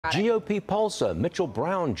GOP pollster Mitchell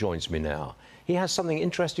Brown joins me now. He has something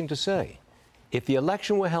interesting to say. If the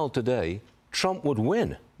election were held today, Trump would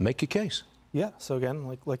win. Make your case. Yeah, so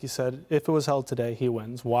again, like you said, if it was held today, he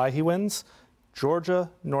wins. Why he wins? Georgia,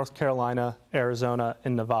 North Carolina, Arizona,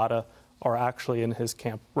 and Nevada are actually in his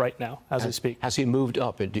camp right now as we speak. Has he moved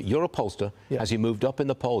up? You're a pollster. Yeah. Has he moved up in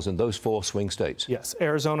the polls in those 4 swing states? Yes.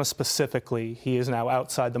 Arizona specifically, he is now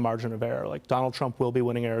outside the margin of error. Like Donald Trump will be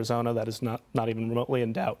winning Arizona. That is not even remotely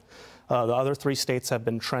in doubt. The other 3 states have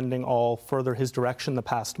been trending all further his direction the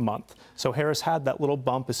past month. So Harris had that little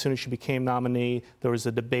bump as soon as she became nominee. There was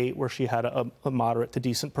a debate where she had a moderate to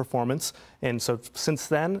decent performance. And so since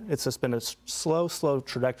then, it's just been a slow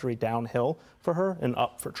trajectory downhill for her and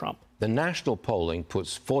up for Trump. The national polling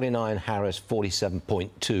puts 49 Harris,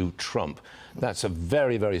 47.2 Trump. That's a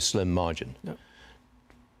very, very slim margin. Yep.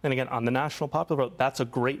 And again, on the national popular vote, that's a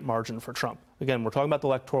great margin for Trump. Again, we're talking about the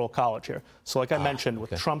Electoral College here. So like I mentioned,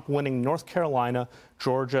 with Trump winning North Carolina,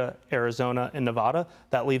 Georgia, Arizona, and Nevada,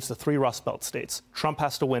 that leaves the 3 Rust Belt states. Trump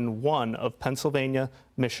has to win 1 of Pennsylvania,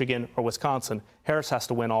 Michigan, or Wisconsin. Harris has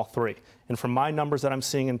to win all 3. And from my numbers that I'm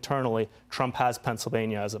seeing internally, Trump has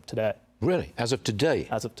Pennsylvania as of today. Really? As of today?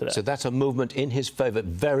 As of today. So that's a movement in his favor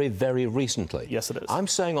very, very recently. Yes, it is. I'm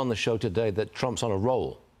saying on the show today that Trump's on a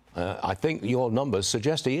roll. I think your numbers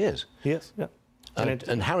suggest he is. He is, yeah.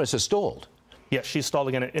 And Harris has stalled. Yeah, she's stalled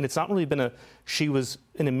again. And it's not really been she was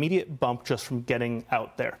an immediate bump just from getting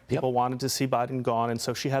out there. People wanted to see Biden gone, and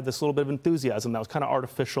so she had this little bit of enthusiasm that was kind of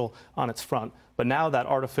artificial on its front. But now that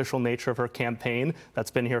artificial nature of her campaign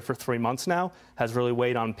that's been here for 3 months now has really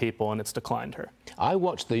weighed on people, and it's declined her. I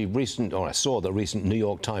watched I saw the recent New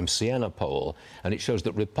York Times Siena poll, and it shows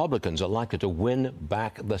that Republicans are likely to win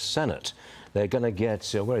back the Senate. They're going to get,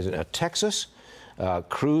 where is it, Texas?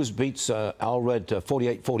 Cruz beats Allred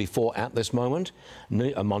 48-44 at this moment.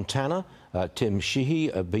 Montana, Tim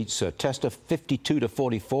Sheehy beats Tester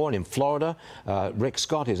 52-44. And in Florida, Rick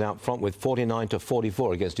Scott is out front with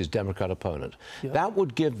 49-44 against his Democrat opponent. Yep. That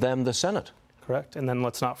would give them the Senate. Correct. And then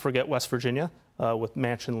let's not forget West Virginia. With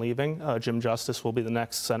Manchin leaving, Jim Justice will be the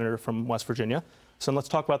next senator from West Virginia. So let's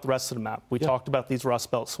talk about the rest of the map. We talked about these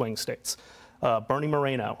Rust Belt swing states. Bernie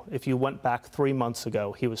Moreno, if you went back 3 months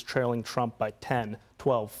ago, he was trailing Trump by 10,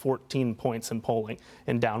 12, 14 points in polling,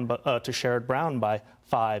 and down to Sherrod Brown by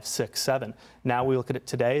 5, 6, 7. Now we look at it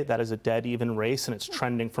today, that is a dead even race, and it's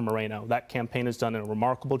trending for Moreno. That campaign has done a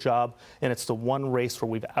remarkable job, and it's the one race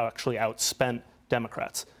where we've actually outspent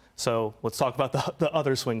Democrats. So let's talk about the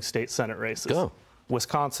other swing state Senate races. Go.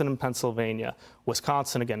 Wisconsin and Pennsylvania.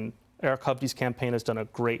 Wisconsin, again, Eric Hovde's campaign has done a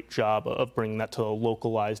great job of bringing that to a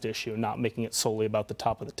localized issue, not making it solely about the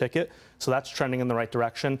top of the ticket. So that's trending in the right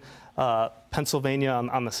direction. Pennsylvania,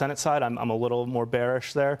 on the Senate side, I'm a little more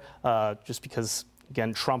bearish there, just because,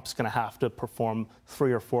 again, Trump's going to have to perform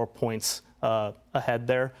 3 or 4 points ahead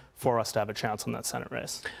there for us to have a chance on that Senate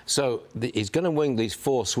race. So he's going to win these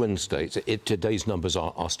 4 swing states if today's numbers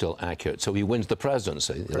are still accurate. So he wins the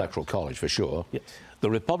presidency, the Electoral College for sure. Yes. The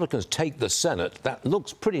Republicans take the Senate. That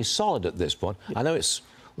looks pretty solid at this point. Yes. I know it's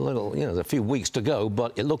a little, there's a few weeks to go,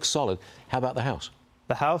 but it looks solid. How about the House?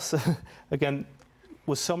 The House, again,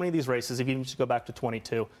 with so many of these races, if you even just go back to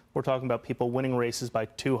 22, we're talking about people winning races by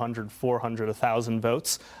 200, 400, 1,000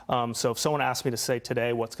 votes. So if someone asked me to say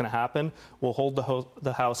today what's going to happen, we'll hold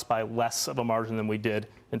the House by less of a margin than we did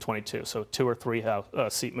in 22. So 2 or 3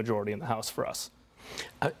 seat majority in the House for us.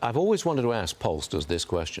 I've always wanted to ask pollsters this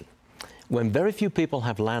question. When very few people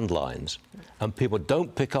have landlines and people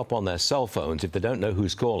don't pick up on their cell phones if they don't know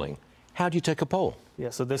who's calling, how do you take a poll?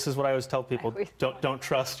 Yeah, so this is what I always tell people. Don't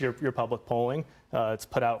trust your public polling. It's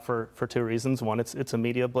put out for 2 reasons. One, it's a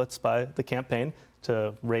media blitz by the campaign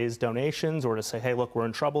to raise donations or to say, hey, look, we're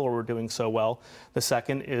in trouble or we're doing so well. The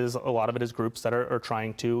second is a lot of it is groups that are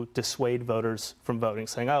trying to dissuade voters from voting,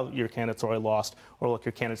 saying, oh, your candidate's already lost, or look,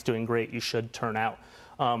 your candidate's doing great, you should turn out.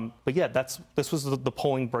 But yeah, this was the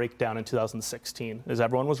polling breakdown in 2016, is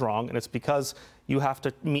everyone was wrong, and it's because you have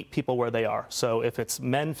to meet people where they are. So if it's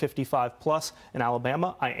men 55 plus in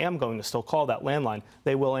Alabama, I am going to still call that landline.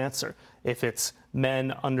 They will answer. If it's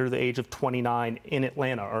men under the age of 29 in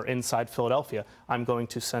Atlanta or inside Philadelphia, I'm going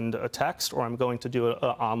to send a text or I'm going to do an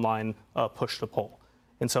online push to poll.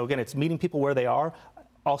 And so again, it's meeting people where they are.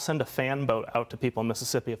 I'll send a fan boat out to people in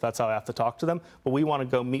Mississippi if that's how I have to talk to them. But we want to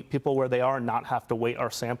go meet people where they are and not have to wait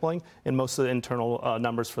our sampling. And most of the internal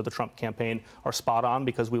numbers for the Trump campaign are spot on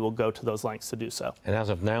because we will go to those lengths to do so. And as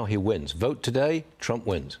of now, he wins. Vote today, Trump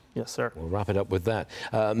wins. Yes, sir. We'll wrap it up with that.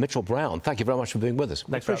 Mitchell Brown, thank you very much for being with us.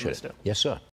 Thanks for having us. Yes, sir.